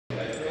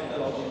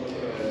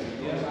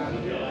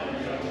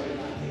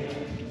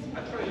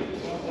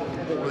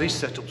these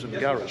setups in the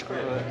garage.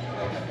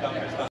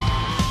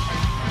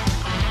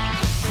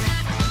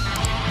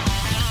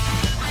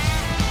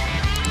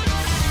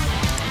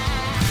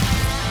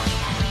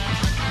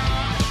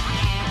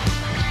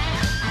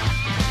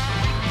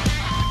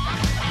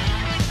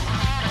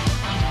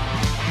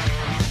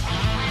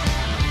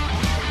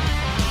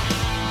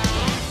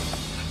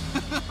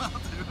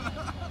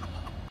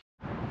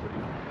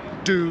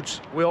 Dudes,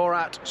 we are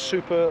at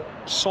Super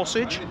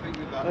Sausage.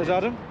 There's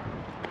Adam.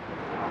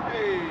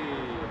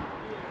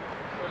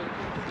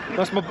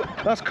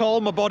 That's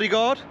Carl, my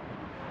bodyguard.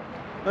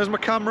 There's my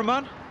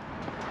cameraman.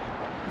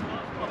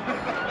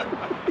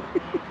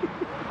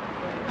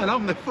 And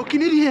I'm the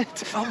fucking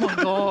idiot. Oh my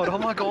god, oh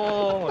my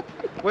god.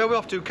 Where are we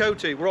off to?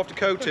 KOTI. We're off to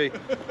KOTI.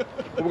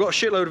 We've got a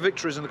shitload of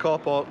victories in the car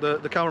park.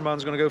 The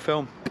cameraman's going to go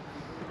film.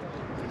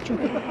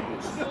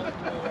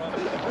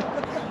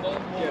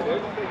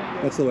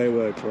 That's the way it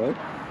works, right?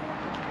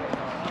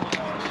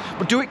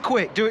 But do it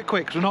quick,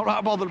 because we're not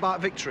that bothered about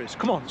victories.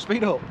 Come on,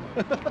 speed up.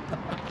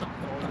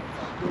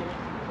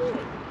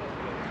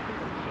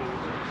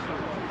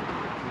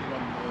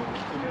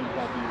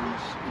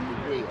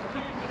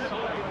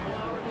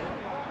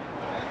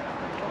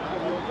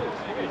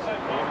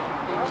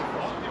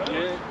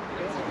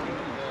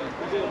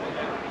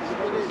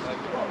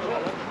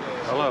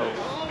 Hello.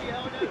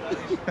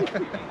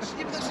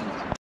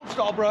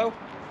 Clubstyle, bro.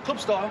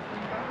 Clubstyle.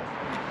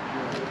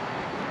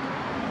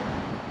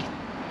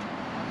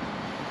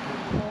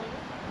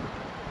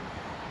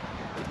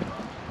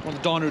 On the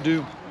Dyna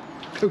Doom.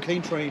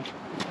 Cocaine trained.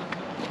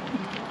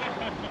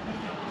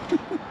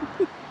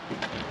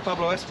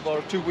 Pablo Escobar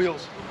of 2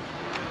 wheels.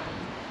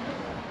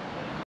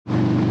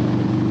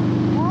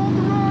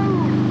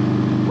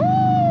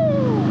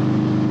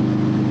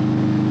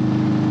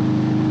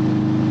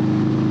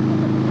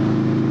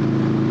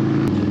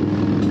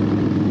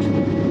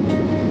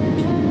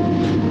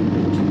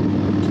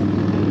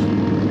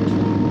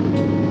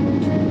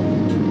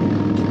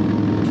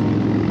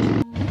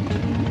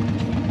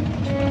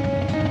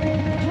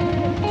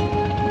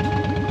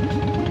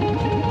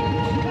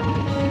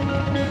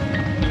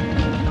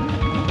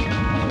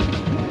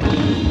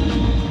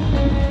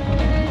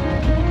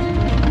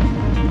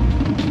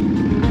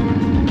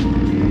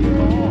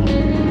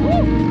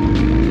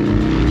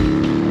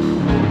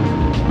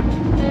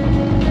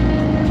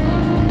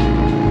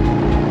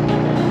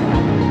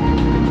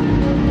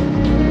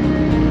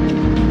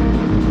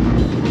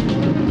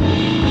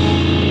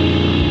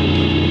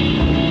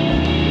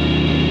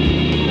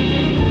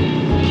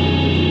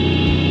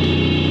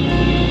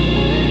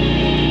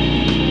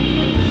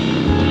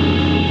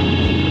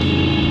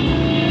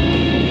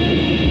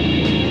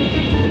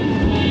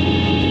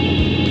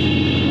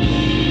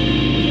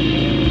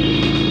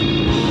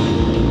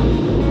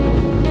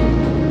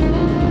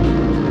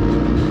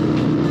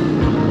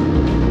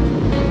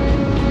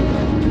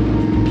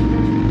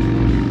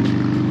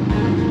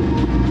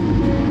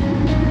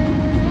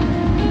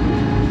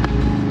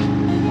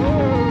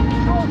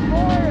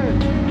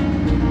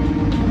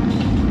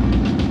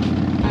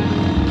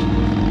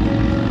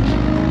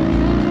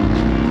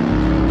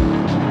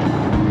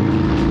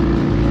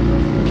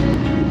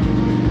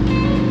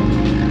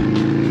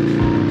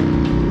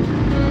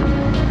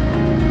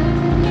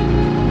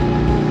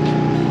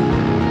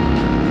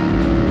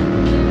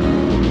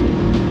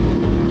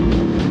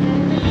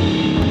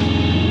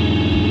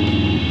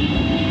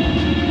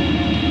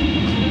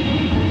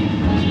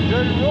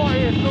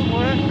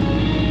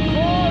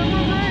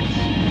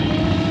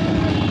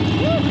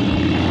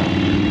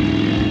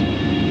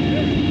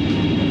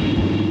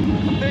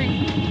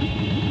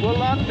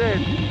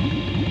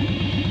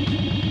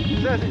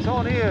 Says it's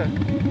on here.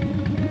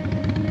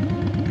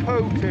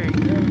 KOTI.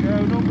 There we go,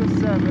 number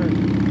 7.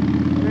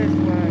 This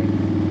way.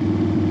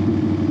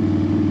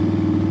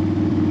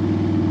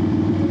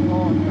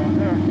 Oh, no,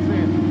 there I can see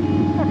it.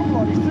 I can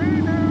bloody see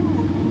it now.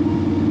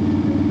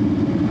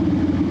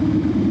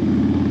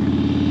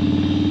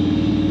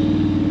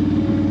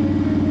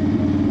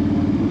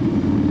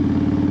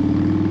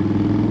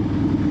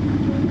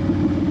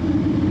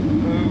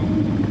 Boom.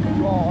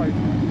 Drive.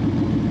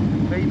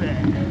 Baby.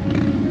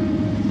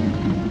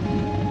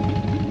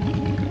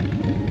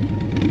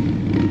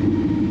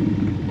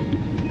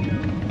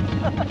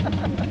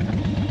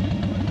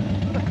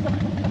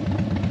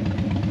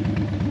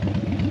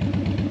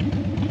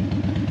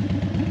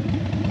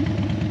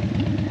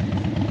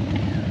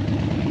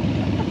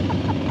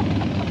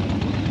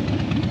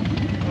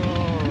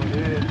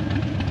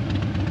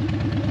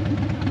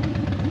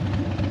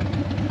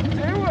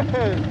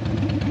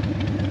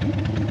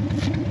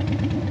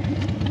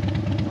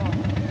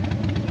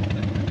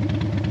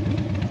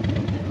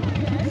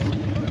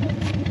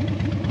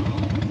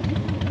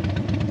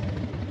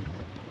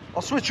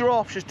 I'll switch her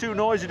off, she's too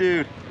noisy,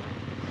 dude.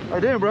 How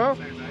you doing, bro?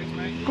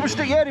 Come and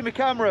stick your head in my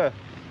camera.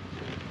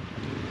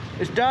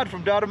 It's Dad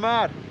from Dad and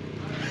Mad.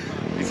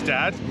 It's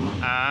Dad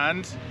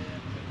and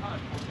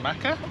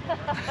Macca.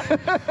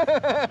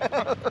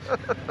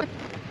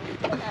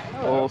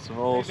 Awesome,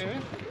 awesome.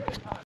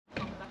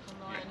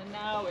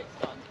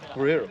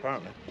 We're here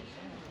apparently.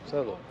 Let's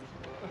have a look.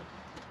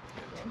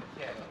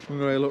 We're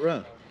going to look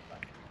round.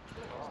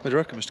 What do you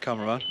reckon, Mr.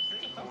 Cameraman?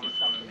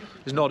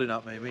 He's nodding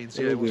at me, means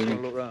yeah, he wants to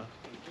look round.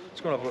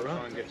 Let's go and have a look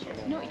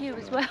round. Not you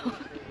as well.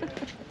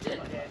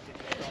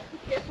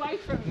 Get away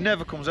from me.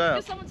 Never comes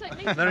out.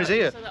 And then he's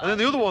here. And then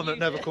the other one that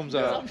never comes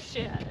out.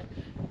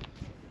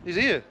 He's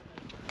here.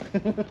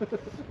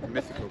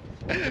 Mythical.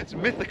 It's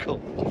mythical.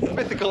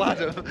 Mythical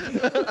Adam.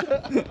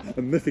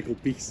 A mythical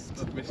beast.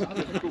 A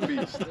mythical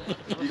beast.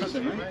 You got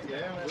it, mate?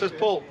 Yeah. It says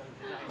Paul.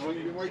 How long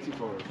have you been waiting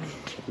for it?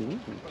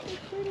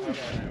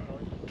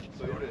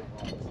 So, I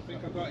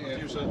think I've got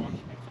you. So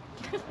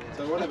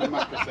whatever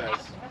Macca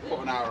says, put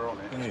an hour on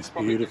it. Yeah, it's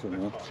beautiful,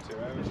 man.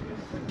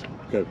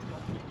 Go.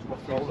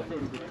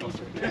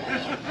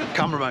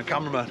 Cameraman. Go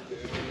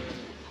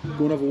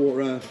and have a walk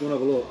around. Go and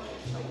have a look.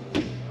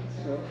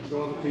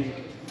 Go have a peek.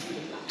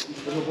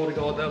 There's my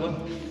bodyguard there, look.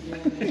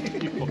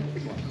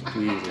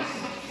 Jesus.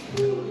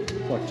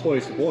 It's like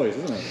toys for boys,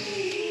 isn't it?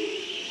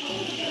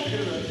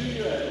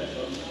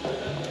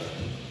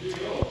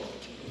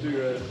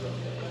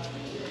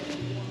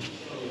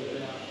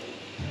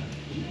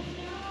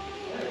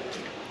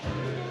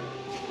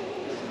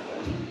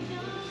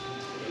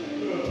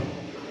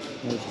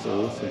 This is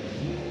awesome.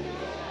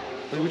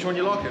 Which one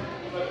you liking?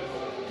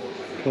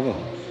 Cover.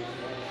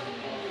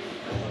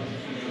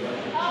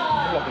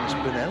 I'm liking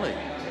Spinelli.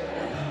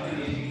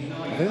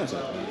 I think that's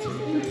it.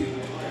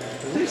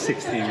 They're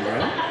 16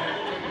 grand.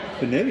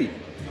 Benelli.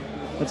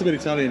 That's a bit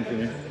Italian for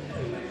me.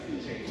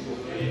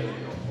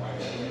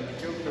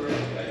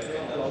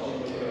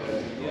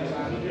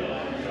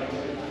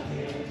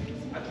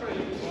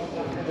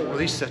 Well,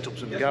 these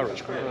setups in the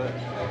garage,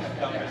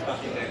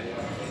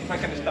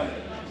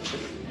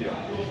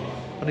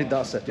 I need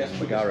that setup in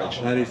the garage.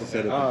 I need to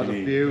set up Ah, the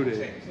the beauty.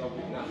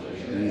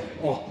 Yeah.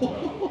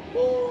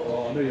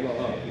 Oh, I knew you like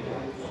that.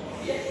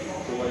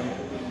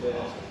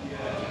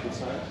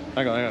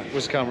 Hang on.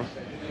 Where's the camera?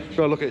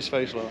 Go look at his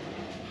face, like.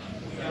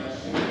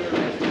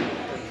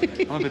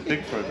 I'm a bit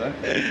big for it, though.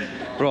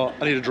 Right,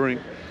 I need a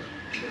drink.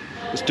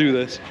 Let's do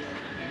this.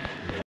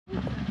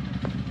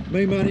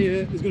 Main man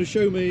here is going to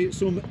show me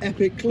some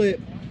epic clip.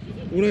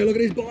 We're going to look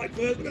at his bike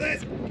first. Look at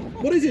this.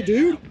 What is it,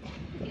 dude?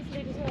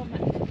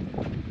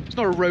 It's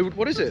not a road.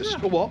 What is it?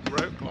 A what?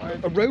 Road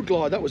glide. A road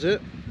glide. That was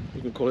it.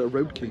 We're gonna call it a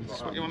road king.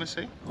 That's what you want to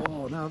see?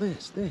 Oh, now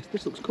this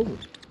looks cool.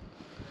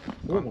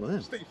 I want one of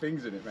them. Stick your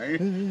fingers in it, mate.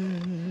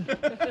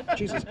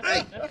 Jesus.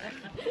 Hey!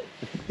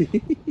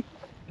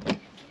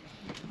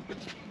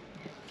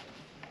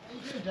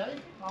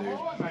 Dude,